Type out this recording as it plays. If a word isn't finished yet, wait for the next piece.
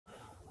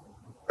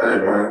Hey,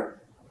 man.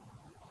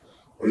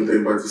 What do you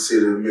think about the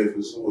city of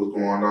Memphis? What's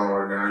going on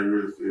right now? How you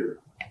really feel?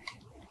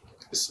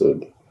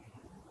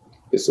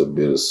 It's a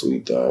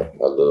bittersweet thing.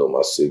 I love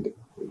my city,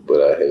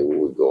 but I hate what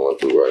we're going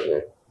through right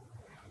now.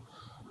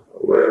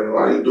 Well,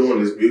 why you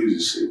doing this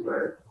music shit,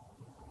 man?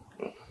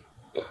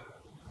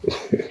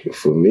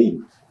 For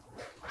me.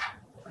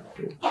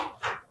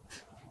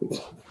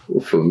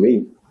 For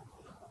me.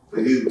 For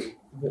you.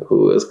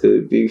 Who else could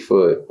it be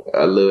for?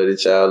 I love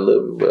that y'all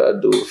love me, but I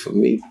do it for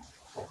me.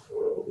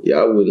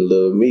 Y'all wouldn't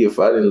love me if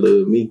I didn't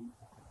love me.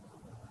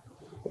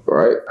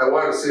 Right? Hey,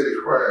 why the city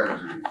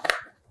crying?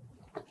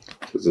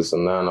 Because it's a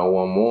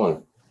 901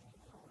 morning.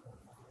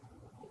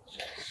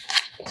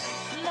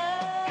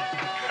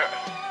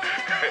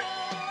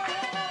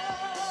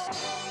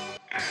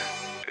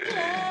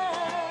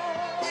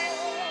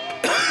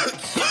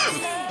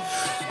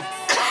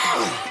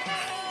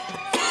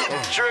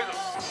 Trigga.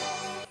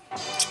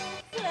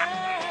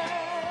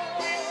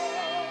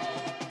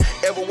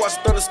 Ever watch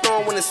a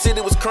thunderstorm when the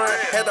city was crying?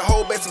 Had to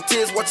hold back some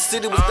tears, watch the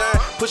city was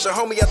dying. Push a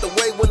homie out the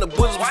way when the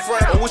bullets was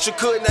frying. I wish you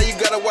could, now you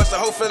gotta watch the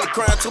whole family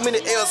crying. Too many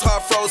L's,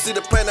 hard froze, see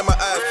the pain in my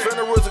eyes.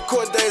 Funerals and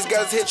court days,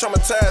 got his head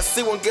traumatized.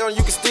 See one girl and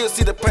you can still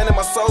see the pain in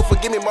my soul.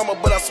 Forgive me, mama,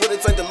 but I swear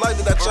this ain't the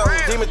life that I chose.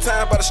 Demon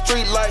time by the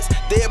street lights,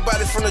 dead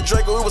bodies from the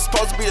Draco, it was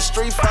supposed to be a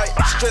street fight.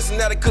 Stressing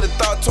out, I could've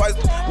thought twice.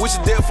 Wish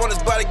the death on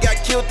his body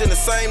got killed in the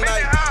same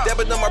night.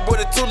 Dabbing on my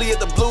brother Tully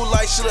at the blue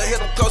light. Should've hit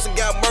him close and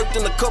got murked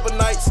in a couple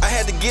nights. I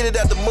had to get it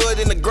out the mud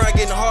in the grind,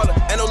 getting harder.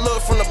 Ain't no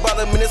love from the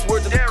bottom, and it's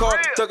word to the car.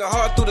 Tucking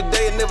hard through the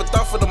day and never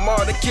thought for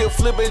tomorrow. They killed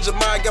Flipper in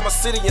Jamaica, got my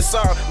city in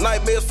sorrow.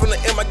 Nightmares from the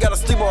M, I gotta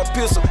sleep on a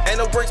pistol.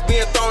 Ain't no brakes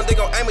being thrown, they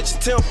gon' aim at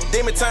your temple.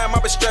 Demon time, I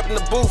been strapped in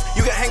the booth.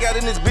 You can hang out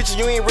in this bitch and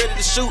you ain't ready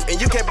to shoot.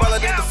 And you can't ball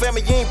out with the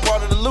family, you ain't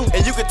part of the loot.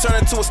 And you can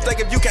turn into a steak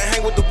if you can't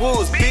hang with the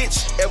wolves,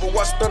 bitch. Ever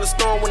watch a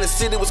thunderstorm when the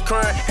city was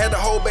crying? Had to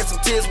hold back some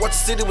tears, watch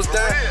the city was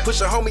dying. Push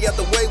a homie out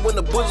the way when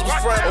the bullets was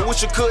frying. I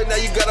wish you could, now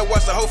you gotta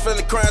watch the whole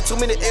family crying. Too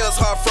many L's,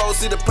 hard froze,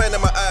 see the pain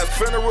in my eyes.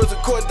 Funerals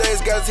and court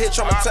days, got his head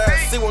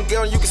traumatized. See one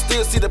girl and you can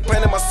still see the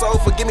pain in my soul.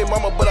 Forgive me,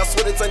 mama, but I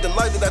swear this ain't the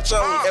life that I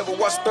chose. Ever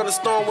watch a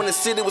thunderstorm when the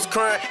city was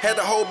crying? Had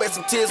to hold back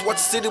some tears, watch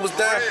the city was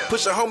dying.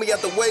 Push a homie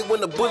out the way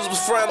when the bullets was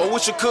frying. I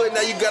wish you could,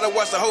 now you gotta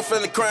watch the whole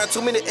family crying.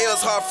 Too many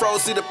L's, hard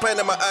froze, see the pain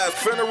in my eyes.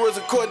 Funerals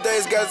and court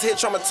days, got his head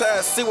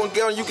traumatized. See one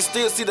girl and you can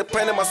still see the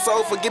pain in my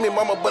soul. Forgive me,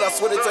 mama, but I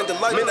swear this ain't the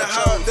life that I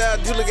chose.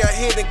 Died, dealer got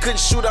hit and couldn't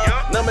shoot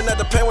out. Numbing at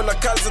the pain when I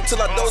caught it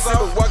until I dozed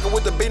out. Walking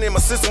with the beat in my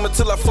system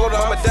until I float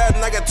out. I'ma die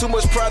and I got too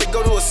much pride to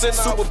go to a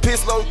center. Super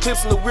pissed, load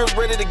clips and the wheels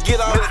ready to get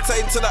out.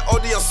 Meditating till I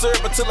OD on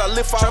syrup until I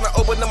lift off. Tryna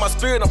open up my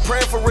spirit, I'm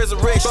praying for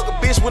resurrection. Fuck a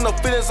bitch with no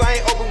feelings, I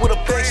ain't open with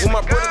affection.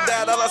 When my brother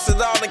died, all I said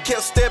all and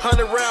kept step.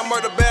 100 round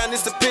murder bound,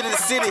 it's the pit of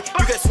the city.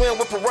 You can swim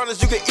with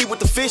piranhas, you can eat with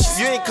the fishes.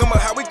 You ain't come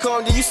up how we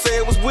come, then you say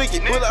it was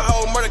wicked. Bullet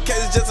hole murder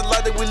cases, just a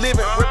life that we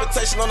living.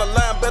 Reputation on the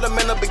line, better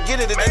man up and get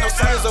it. It ain't no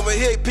signs over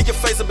here, pick your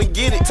face up and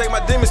get it. Take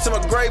my demons to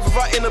my grave if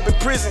I end up in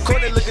prison.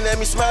 Courtney looking at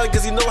me smiling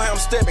cause he know how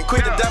I'm stepping.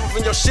 Quick to dive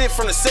from your shit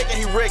from the second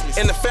he reckless.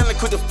 And the family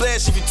quick to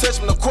flash if you touch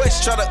me, no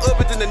question. Try to up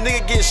it, then the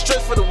nigga getting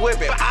stretched for the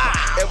weapon.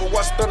 Ever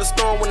watch a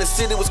thunderstorm when the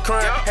city was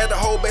crying? Had to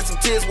hold back some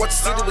tears, watch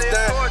the city was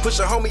dying. Push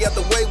a homie out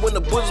the way when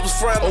the bullets was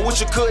frying. I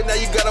wish you could, now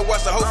you gotta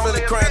watch the whole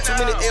family crying. Too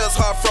many L's,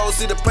 hard froze,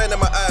 see the pain in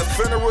my eyes.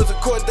 Funerals and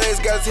court days,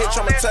 got his head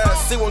traumatized.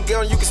 See one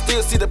girl and you can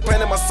still see the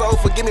pain in my soul.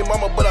 Forgive me,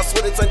 mama, but I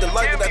swear this ain't the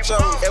life that I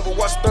chose. Ever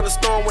watch a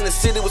thunderstorm when the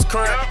city was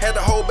crying? Had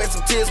to hold back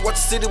some tears, watch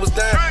the city was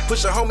dying.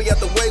 Push a homie out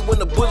the way when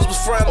the bullets was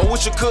frying. I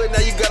wish you could,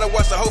 now you gotta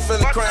watch the whole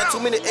family crying. Too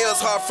many L's,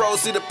 hard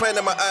froze, see the pain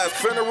in my eyes.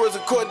 Funerals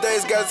and court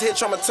days, got his head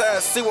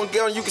traumatized. See one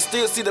girl and you can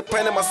still see the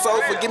pain in my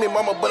soul. Forgive me,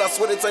 mama, but I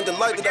swear this ain't the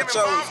life that I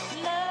chose.